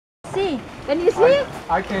see. Can you see?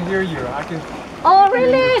 I can hear you. I can. Oh,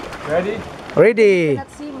 really? Ready? Ready.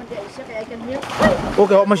 Cannot see mo dahil siya kaya I can hear.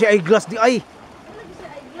 Okay, wala man siya eyeglass di ay.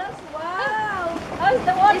 Wow! How's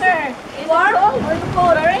the water? Is warm or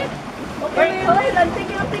cold? Very? Okay, Will, I'm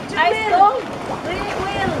taking a picture. Ice cold? Really,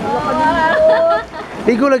 Will. Oh,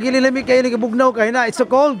 Ligo lagi lilamig kayo nagabugnaw kayo na. It's so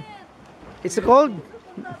cold. It's so cold.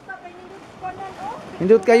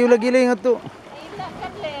 Hindot kayo lagi lang ato.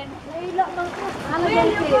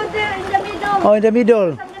 Will, you go there in the middle. Oh, in the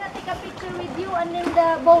middle. I'm gonna take a picture with you and in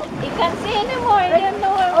the boat. You can't see anymore. You don't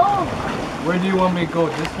know where. Oh. Where do you want me to go?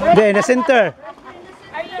 This way? There in the center.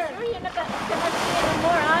 Are you sure you cannot see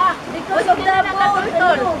anymore, ah? Because of the boat.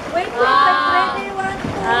 Wait, ready, 1, 2.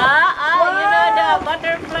 You know the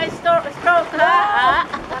butterfly stroke, ha?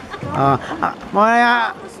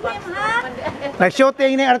 Mga Swim, ha?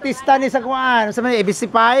 nag-shooting ni artista ni sa kuan sa may ABC5.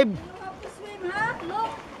 Swim, ha? Look.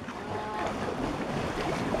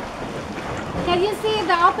 Can you see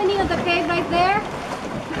the opening of the cave right there?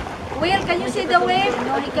 Will, can you see the wave?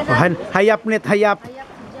 No, he cannot. Hayap net, hayap.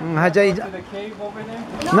 Hajay. To the cave over there?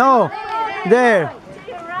 No. There. To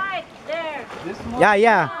your right, there. This one? Yeah,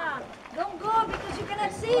 yeah. Don't go because you cannot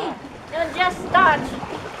see. Don't just touch.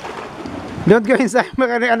 Don't go inside,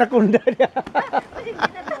 makana anaconda niya.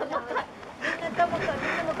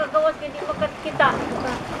 Magkagawas ka, hindi magkakita.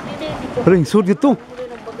 Ring sud gitu.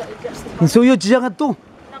 Insuyod siya nga to.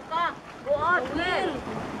 Naka, go out, Will.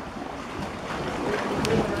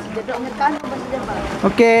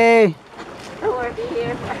 Okay. Over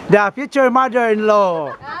here. The future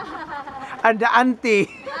mother-in-law and the auntie.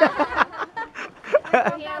 Here,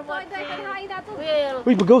 what Will.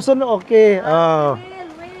 Uy, bagawsan na okay. Oh.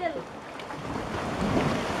 Will.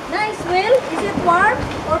 Nice, Will. Is it warm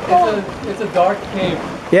or cold? It's a dark cave.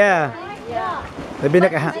 Yeah. Yeah. Labi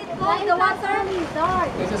na ka. Is it cold? The water is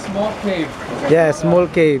dark. It's a small cave. Yeah, small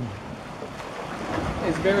cave.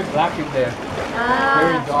 It's very black in there.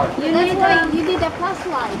 Very dark. You need a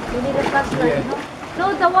flashlight. You need a flashlight. Yeah. No,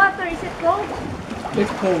 the water, is it cold? It's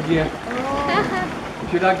cold, yeah.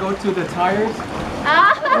 Should I go to the tires?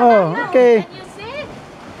 Oh, okay. Can you see?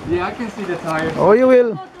 Yeah, I can see the tires. Oh, you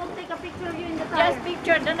will. We'll take a picture of you in the tire. Just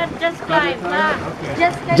picture, do not just climb, ha? Okay.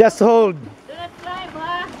 Just hold. Do not climb,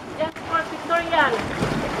 ha? Just for pictorial.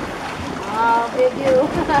 Oh, video.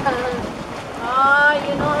 Oh,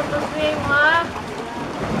 you know how to swim, ha?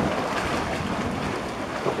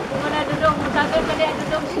 Kung na dudong, musagay ka din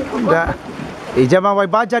dudong. Da. Ija man way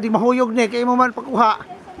baja di mahuyog ni kay mo man pakuha.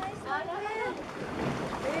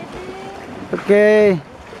 Okay.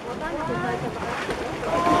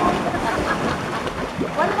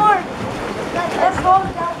 One more. Let's go.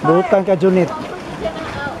 Butang ka Junit.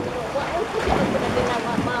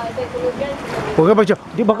 Huwag ba siya?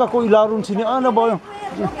 Di ba ka ko ilaron sini ana ba? Ready,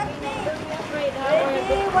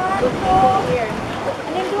 1, 2.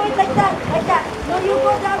 And then do it like that, like that. No, you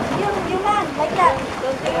go down, you man, like that.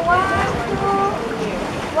 1,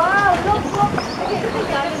 2. Wow, look.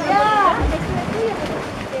 Yeah.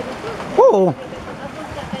 Oo.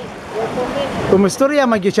 Kumustorya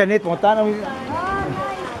man gyud siya net mo tanong. Nice.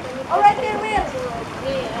 Alright, there, Will.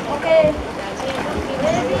 Okay.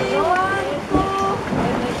 Ready, 1, 2.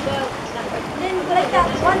 Then like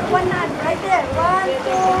that, one hand, right there. 1,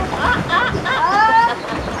 2.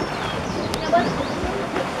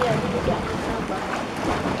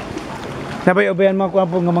 Sabay-ubayan mga kuha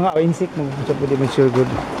po nga mga insect mo sa pwede man sure good.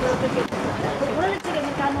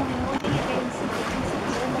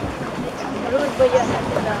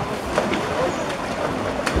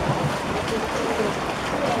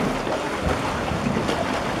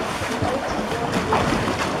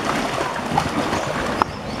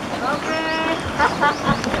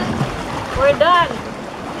 We're done.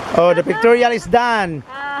 Oh, the pictorial is done.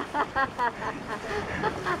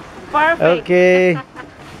 Perfect. Okay.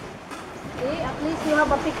 See, at least you have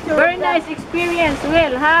a picture. Very nice experience,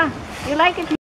 Will, huh? You like it?